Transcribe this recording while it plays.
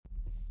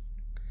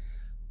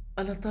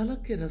اللہ تعالیٰ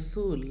کے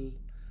رسول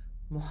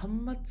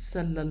محمد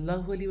صلی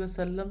اللہ علیہ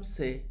وسلم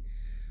سے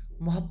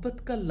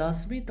محبت کا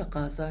لازمی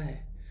تقاضا ہے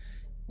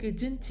کہ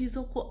جن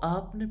چیزوں کو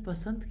آپ نے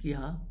پسند کیا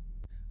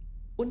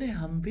انہیں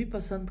ہم بھی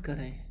پسند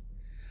کریں،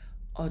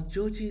 اور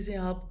جو چیزیں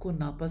آپ کو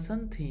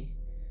ناپسند تھیں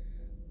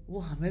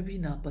وہ ہمیں بھی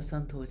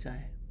ناپسند ہو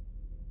جائیں،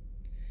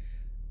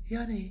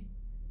 یعنی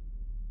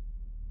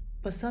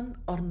پسند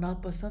اور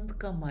ناپسند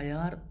کا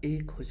معیار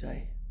ایک ہو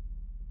جائے۔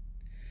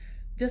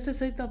 جیسے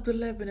سیدنا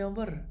عبداللہ بن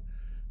عمر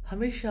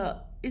ہمیشہ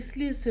اس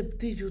لیے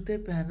سبتی جوتے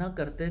پہنا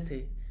کرتے تھے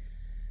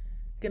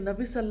کہ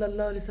نبی صلی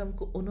اللہ علیہ وسلم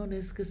کو انہوں نے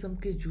اس قسم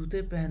کے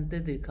جوتے پہنتے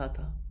دیکھا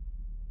تھا،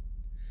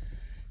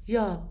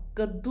 یا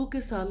کدو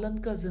کے سالن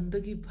کا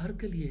زندگی بھر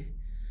کے لیے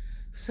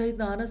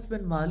سیدنا انس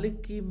بن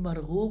مالک کی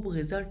مرغوب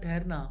غذا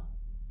ٹھہرنا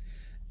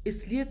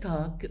اس لیے تھا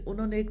کہ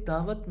انہوں نے ایک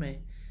دعوت میں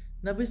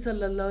نبی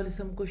صلی اللہ علیہ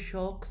وسلم کو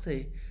شوق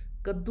سے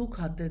کدو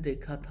کھاتے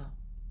دیکھا تھا۔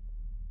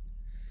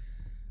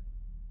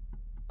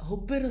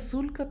 حب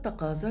رسول کا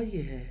تقاضا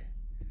یہ ہے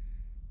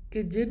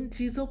کہ جن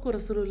چیزوں کو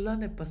رسول اللہ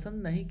نے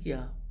پسند نہیں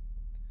کیا،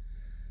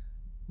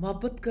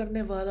 محبت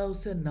کرنے والا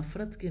اسے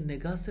نفرت کی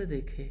نگاہ سے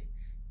دیکھے،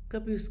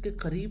 کبھی اس کے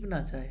قریب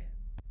نہ جائے۔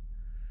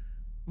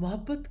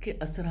 محبت کے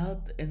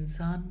اثرات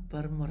انسان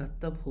پر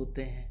مرتب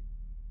ہوتے ہیں،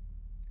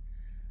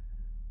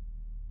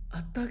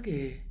 حتیٰ کہ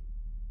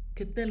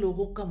کتنے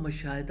لوگوں کا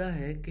مشاہدہ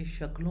ہے کہ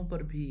شکلوں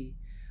پر بھی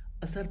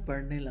اثر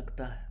پڑنے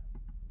لگتا ہے،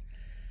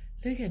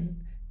 لیکن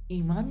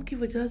ایمان کی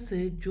وجہ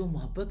سے جو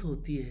محبت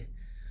ہوتی ہے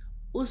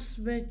اس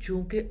میں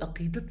چونکہ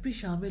عقیدت بھی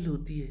شامل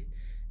ہوتی ہے،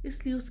 اس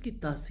لیے اس کی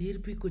تاثیر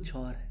بھی کچھ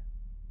اور ہے۔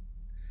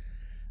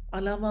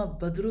 علامہ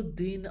بدر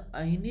الدین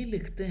عینی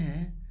لکھتے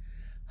ہیں،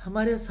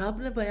 ہمارے اصحاب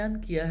نے بیان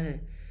کیا ہے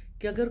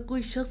کہ اگر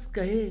کوئی شخص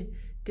کہے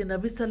کہ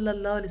نبی صلی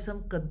اللہ علیہ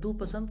وسلم کدو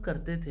پسند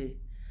کرتے تھے،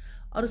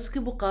 اور اس کے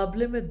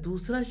مقابلے میں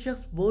دوسرا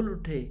شخص بول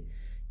اٹھے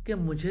کہ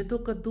مجھے تو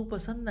کدو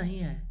پسند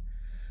نہیں ہے،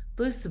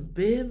 تو اس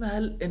بے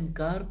محل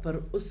انکار پر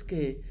اس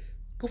کے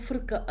کفر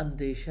کا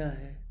اندیشہ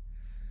ہے۔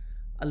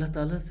 اللہ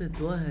تعالیٰ سے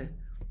دعا ہے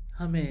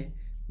ہمیں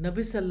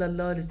نبی صلی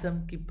اللہ علیہ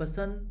وسلم کی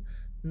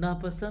پسند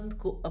ناپسند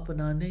کو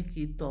اپنانے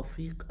کی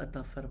توفیق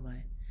عطا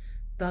فرمائے،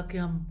 تاکہ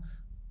ہم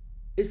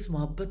اس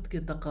محبت کے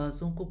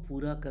تقاضوں کو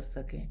پورا کر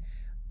سکیں۔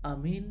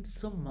 آمین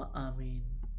ثم آمین۔